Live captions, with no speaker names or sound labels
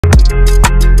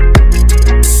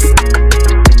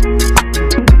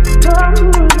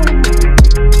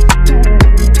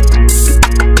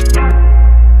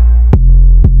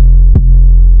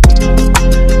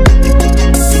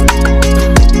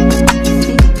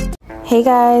Hey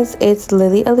guys, it's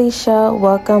lilyalecia.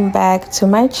 Welcome back to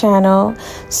my channel.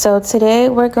 So today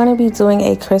we're going to be doing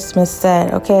a Christmas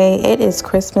set. Okay, it is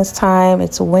Christmas time,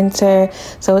 it's winter,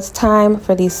 so it's time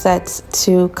for these sets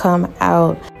to come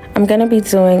out. I'm going to be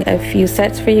doing a few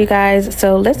sets for you guys,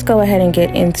 so let's go ahead and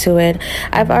get into it.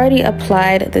 I've already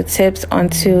applied the tips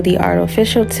onto the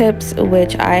artificial tips,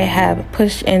 which I have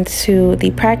pushed into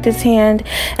the practice hand.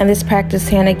 And this practice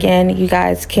hand, again, you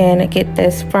guys can get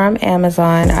this from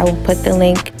Amazon. I will put the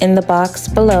link in the box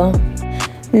below.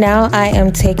 Now I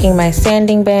am taking my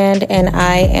sanding band and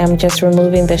I am just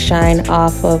removing the shine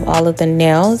off of all of the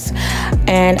nails,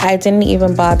 and I didn't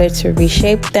even bother to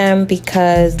reshape them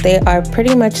because they are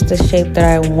pretty much the shape that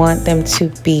I want them to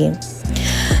be.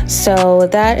 So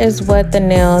that is what the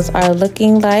nails are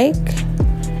looking like.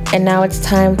 And now it's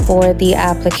time for the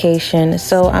application.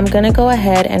 So I'm gonna go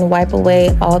ahead and wipe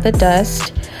away all the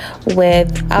dust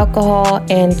with alcohol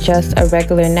and just a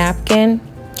regular napkin.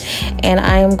 And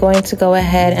I am going to go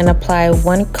ahead and apply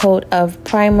one coat of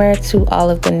primer to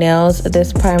all of the nails.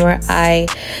 This primer I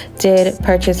did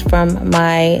purchase from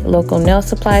my local nail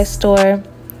supply store.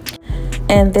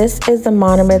 And this is the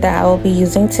monomer that I will be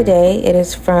using today. It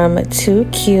is from Too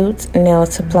Cute Nail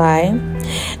Supply.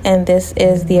 And this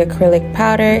is the acrylic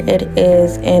powder. It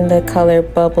is in the color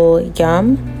Bubble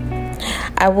Yum.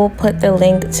 I will put the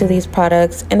link to these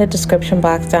products in the description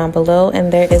box down below,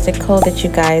 and there is a code that you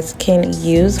guys can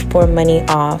use for money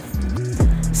off.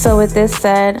 So with this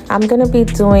said, I'm going to be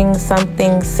doing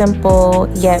something simple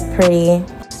yet pretty.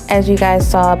 As you guys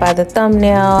saw by the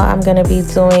thumbnail, I'm going to be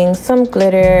doing some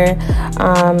glitter,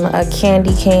 a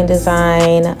candy cane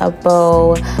design, a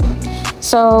bow.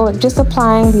 So just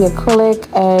applying the acrylic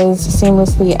as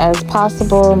seamlessly as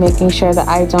possible, making sure that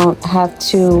I don't have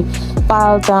to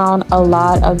file down a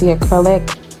lot of the acrylic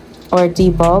or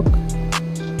debulk,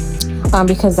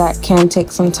 because that can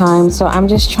take some time. So I'm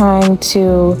just trying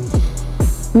to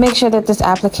make sure that this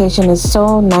application is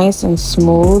so nice and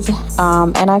smooth,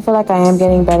 and I feel like I am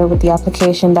getting better with the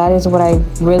application. That is what I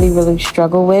really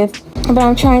struggle with, but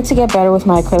I'm trying to get better with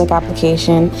my acrylic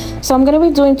application. So I'm going to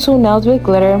be doing two nails with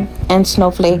glitter and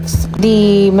snowflakes.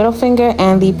 The middle finger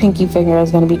and the pinky finger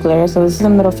is going to be glitter. So this is the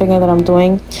middle finger that I'm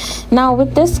doing. Now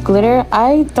with this glitter,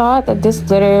 I thought that this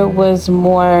glitter was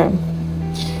more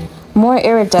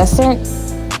iridescent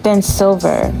than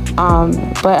silver,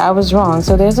 but I was wrong.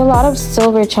 So there's a lot of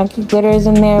silver chunky glitters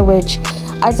in there, which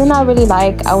I did not really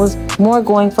like. I was more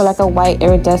going for like a white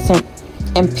iridescent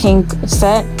and pink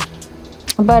set,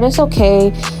 but it's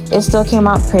okay. It still came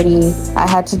out pretty. I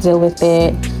had to deal with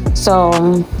it. So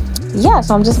yeah,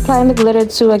 so I'm just applying the glitter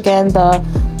to, again, the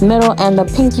middle and the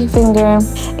pinky finger.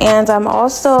 And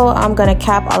I'm gonna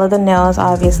cap all of the nails.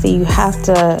 Obviously you have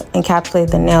to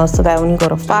encapsulate the nails so that when you go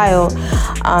to file,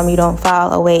 you don't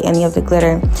file away any of the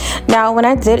glitter. Now when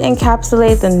I did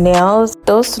encapsulate the nails,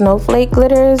 those snowflake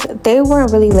glitters, they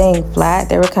weren't really laying flat.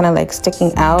 They were kind of like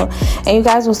sticking out, and you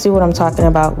guys will see what I'm talking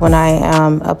about when I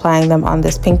am applying them on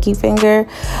this pinky finger.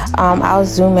 I'll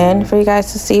zoom in for you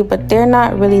guys to see, but they're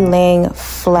not really laying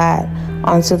flat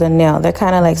onto the nail. They're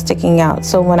kind of like sticking out.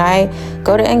 So when I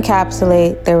go to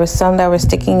encapsulate, there was some that were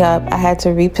sticking up. I had to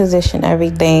reposition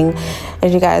everything,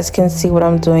 as you guys can see what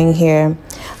I'm doing here.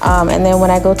 And then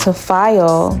when I go to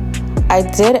file, I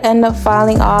did end up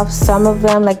filing off some of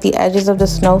them, like the edges of the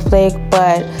snowflake,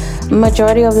 but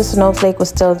majority of the snowflake was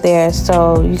still there.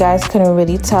 So you guys couldn't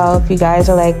really tell. If you guys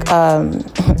are like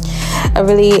a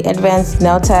really advanced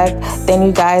nail tech, then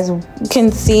you guys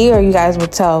can see, or you guys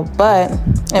would tell. But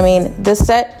I mean, this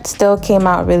set still came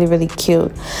out really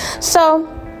cute. So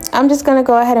I'm just gonna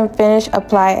go ahead and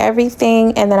apply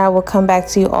everything, and then I will come back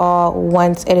to you all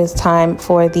once it is time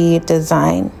for the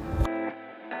design.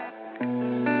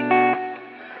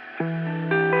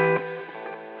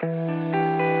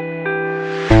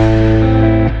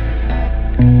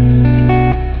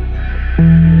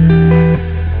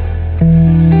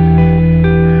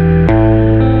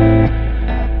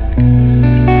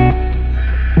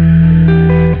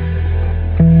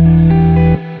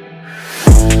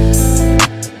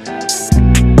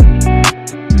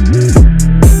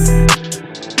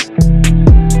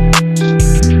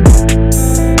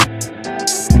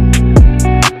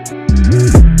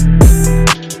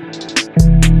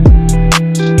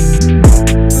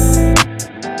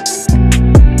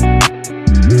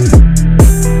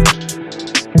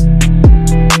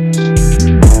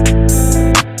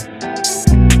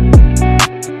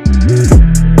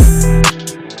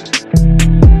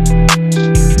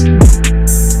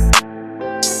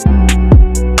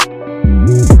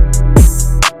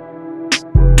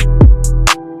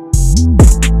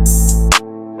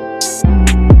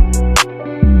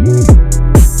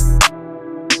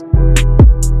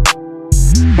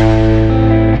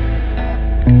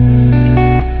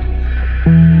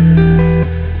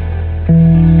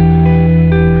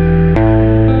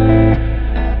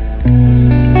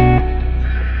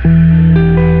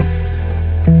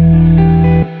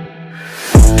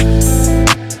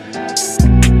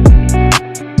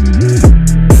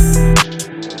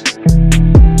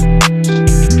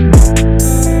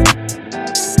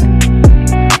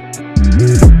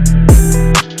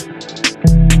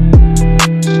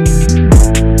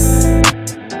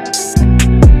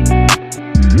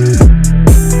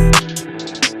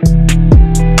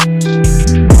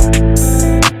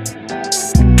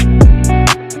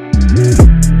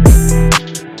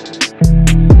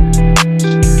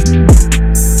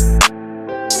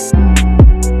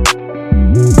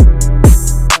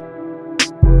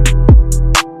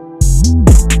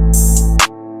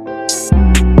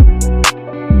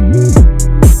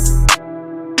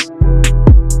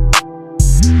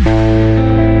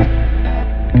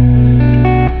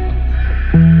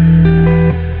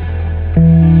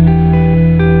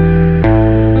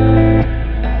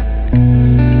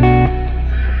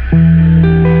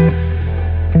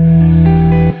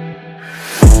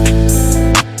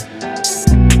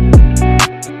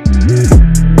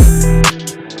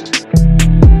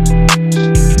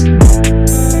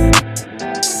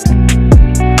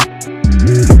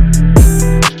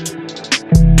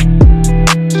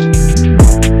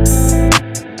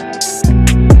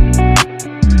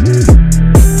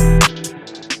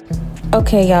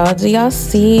 Okay, y'all, do y'all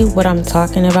see what I'm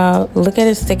talking about? Look at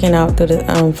it sticking out through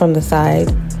the from the side.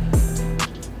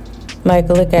 Like,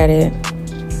 look at it.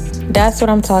 That's what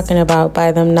I'm talking about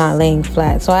by them not laying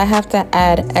flat. So I have to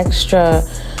add extra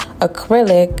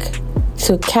acrylic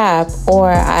to cap,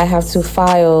 or I have to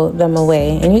file them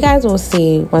away. And you guys will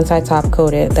see once I top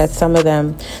coat it that some of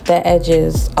them, the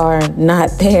edges are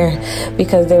not there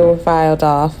because they were filed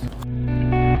off.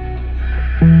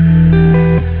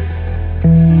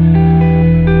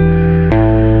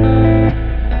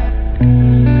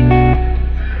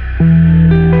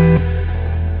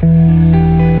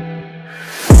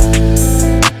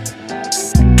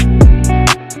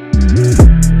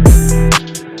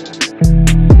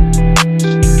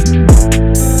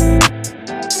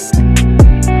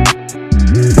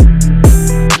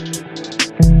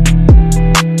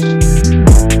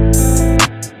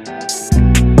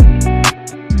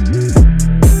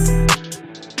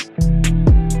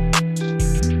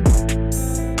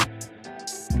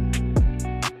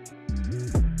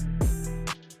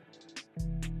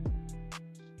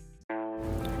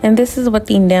 And this is what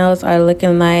the nails are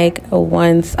looking like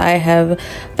once I have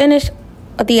finished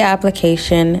the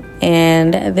application.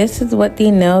 And this is what the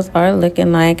nails are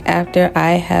looking like after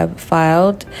I have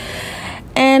filed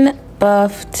and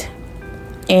buffed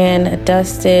and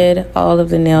dusted all of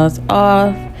the nails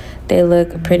off. They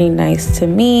look pretty nice to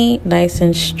me, nice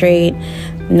and straight,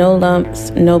 no lumps,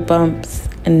 no bumps,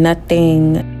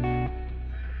 nothing.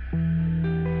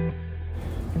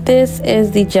 This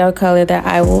is the gel color that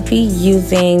I will be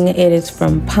using. It is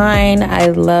from Pine. I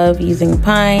love using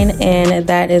Pine, and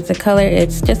that is the color.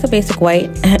 It's just a basic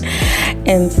white.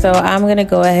 And so I'm gonna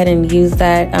go ahead and use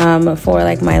that for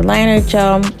like my liner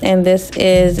gel. And this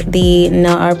is the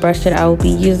nail art brush that I will be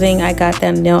using. I got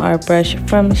that nail art brush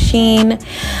from Shein.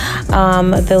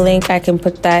 The link, I can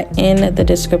put that in the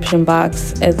description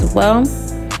box as well.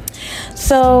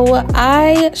 So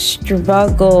I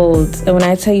struggled, and when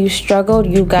I tell you struggled,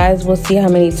 you guys will see how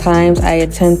many times I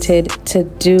attempted to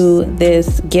do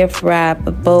this gift wrap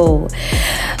bow.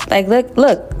 Like,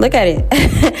 look at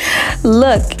it.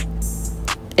 Look,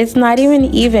 it's not even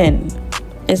even.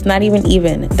 It's not even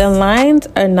even. The lines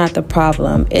are not the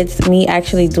problem. It's me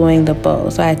actually doing the bow.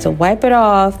 So I had to wipe it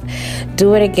off,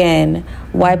 do it again,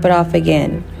 wipe it off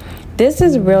again. This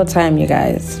is real time, you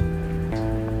guys.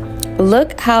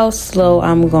 Look how slow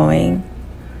I'm going.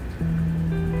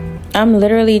 I'm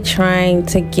literally trying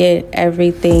to get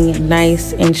everything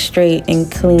nice and straight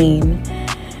and clean.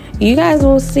 You guys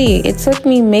will see. It took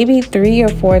me maybe 3 or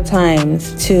 4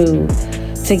 times to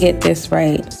get this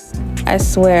right. I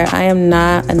swear I am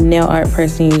not a nail art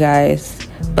person, you guys.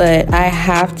 But I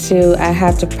have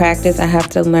to practice, I have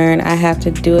to learn, I have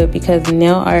to do it, because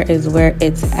nail art is where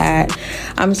it's at.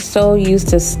 I'm so used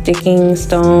to sticking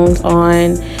stones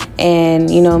on and,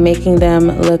 you know, making them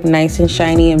look nice and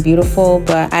shiny and beautiful,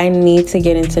 but I need to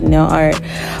get into nail art.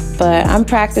 But I'm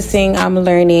practicing, I'm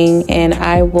learning, and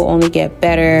I will only get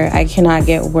better. I cannot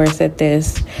get worse at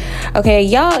this. Okay,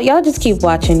 y'all just keep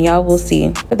watching, y'all will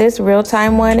see. But this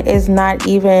real-time one is not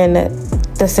even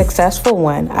the successful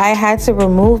one. I had to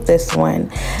remove this one,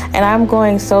 and I'm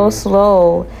going so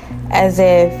slow as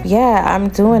if, yeah, I'm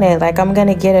doing it, like I'm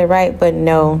gonna get it right, but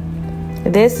no,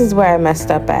 this is where I messed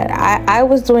up at. I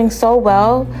was doing so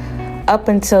well up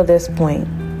until this point.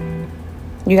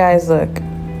 You guys look,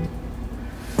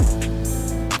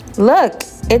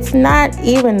 it's not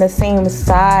even the same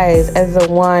size as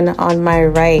the one on my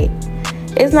right.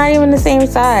 It's not even the same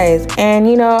size. And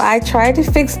you know, I tried to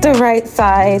fix the right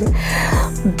side,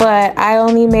 but I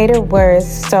only made it worse.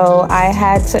 So I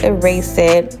had to erase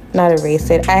it, not erase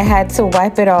it, I had to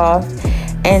wipe it off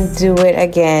and do it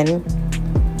again.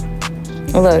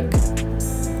 Look,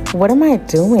 what am I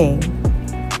doing?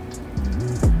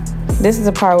 This is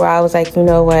the part where I was like, you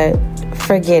know what,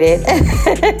 forget it.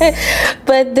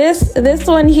 But this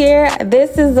one here,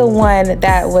 this is the one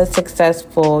that was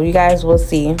successful. You guys will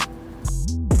see.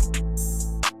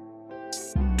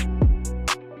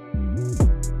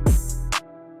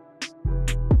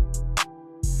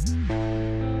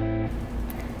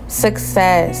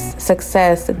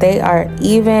 Success. They are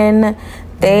even.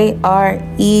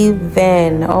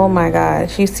 Oh my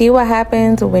gosh. You see what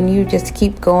happens when you just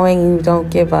keep going and you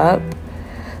don't give up?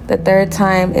 The third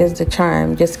time is the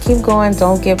charm. Just keep going,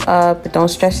 don't give up, don't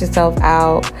stress yourself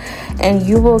out, and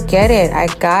you will get it. I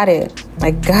got it.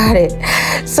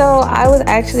 So I was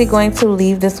actually going to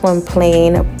leave this one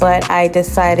plain, but I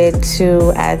decided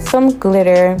to add some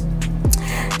glitter.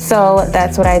 So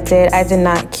that's what I did. I did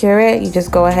not cure it. You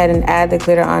just go ahead and add the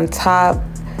glitter on top.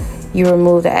 You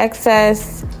remove the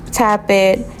excess, tap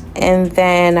it, and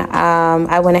then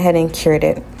I went ahead and cured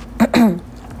it.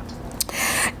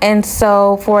 And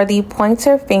so for the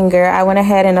pointer finger, I went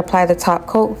ahead and applied the top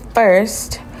coat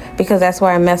first, because that's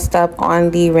where I messed up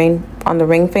on the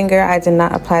ring finger. I did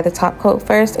not apply the top coat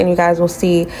first, and you guys will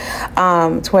see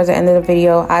towards the end of the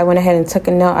video, I went ahead and took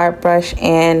a nail art brush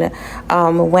and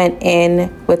went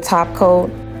in with top coat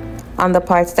on the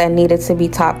parts that needed to be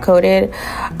top coated.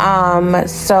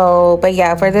 But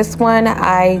yeah, for this one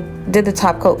I did the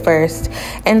top coat first.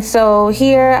 And so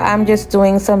here I'm just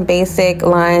doing some basic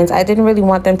lines. I didn't really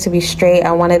want them to be straight.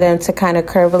 I wanted them to kind of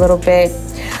curve a little bit.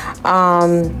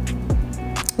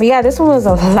 But yeah, this one was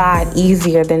a lot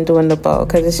easier than doing the bow,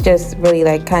 because it's just really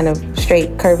like kind of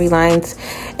straight curvy lines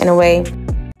in a way.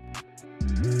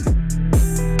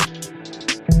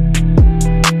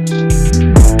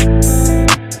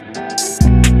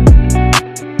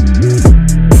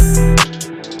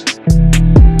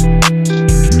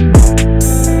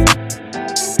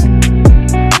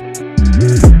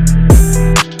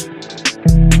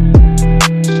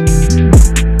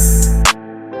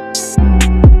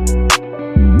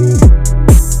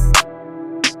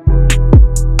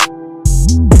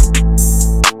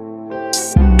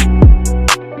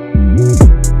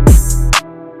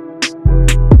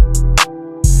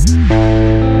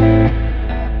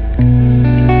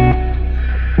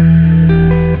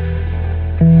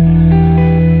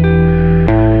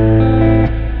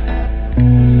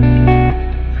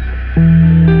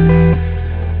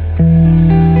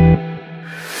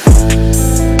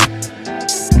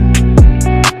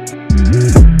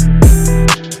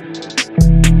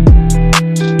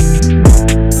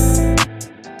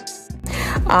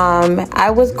 I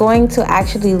was going to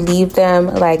actually leave them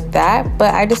like that,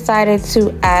 but I decided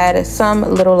to add some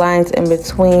little lines in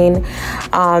between.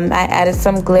 I added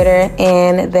some glitter,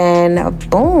 and then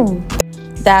boom,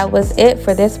 that was it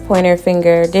for this pointer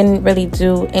finger. Didn't really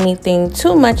do anything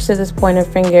too much to this pointer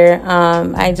finger.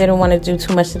 I didn't want to do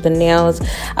too much to the nails.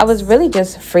 I was really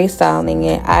just freestyling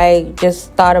it. I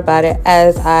just thought about it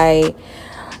as I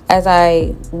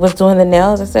was doing the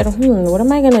nails. I said, what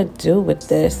am I gonna do with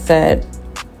this set?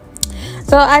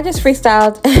 So I just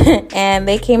freestyled and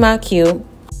they came out cute.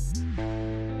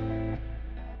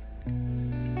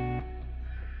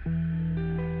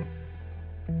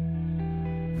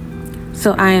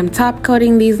 So I am top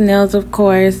coating these nails, of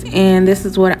course, and this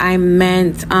is what I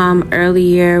meant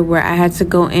earlier, where I had to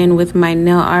go in with my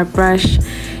nail art brush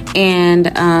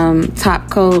and top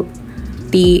coat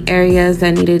the areas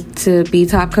that needed to be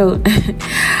top coat.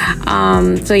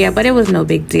 So yeah, but it was no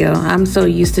big deal. I'm so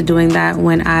used to doing that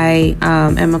when I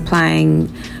am applying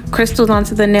crystals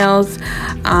onto the nails,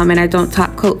 and I don't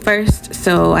top coat first,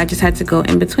 so I just had to go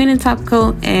in between and top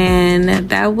coat, and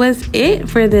that was it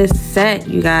for this set,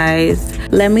 you guys.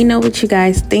 Let me know what you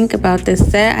guys think about this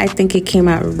set. I think it came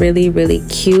out really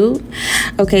cute.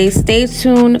 Okay, stay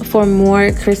tuned for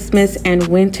more Christmas and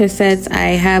winter sets.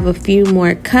 I have a few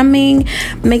more coming.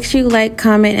 Make sure you like,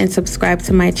 comment, and subscribe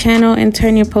to my channel, and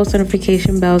turn your post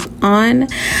notification bells on.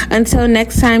 Until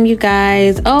next time, you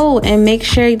guys. Oh, and make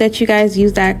sure that you guys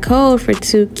use that code for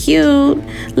 2 cute.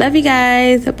 Love you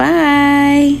guys.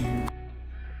 Bye.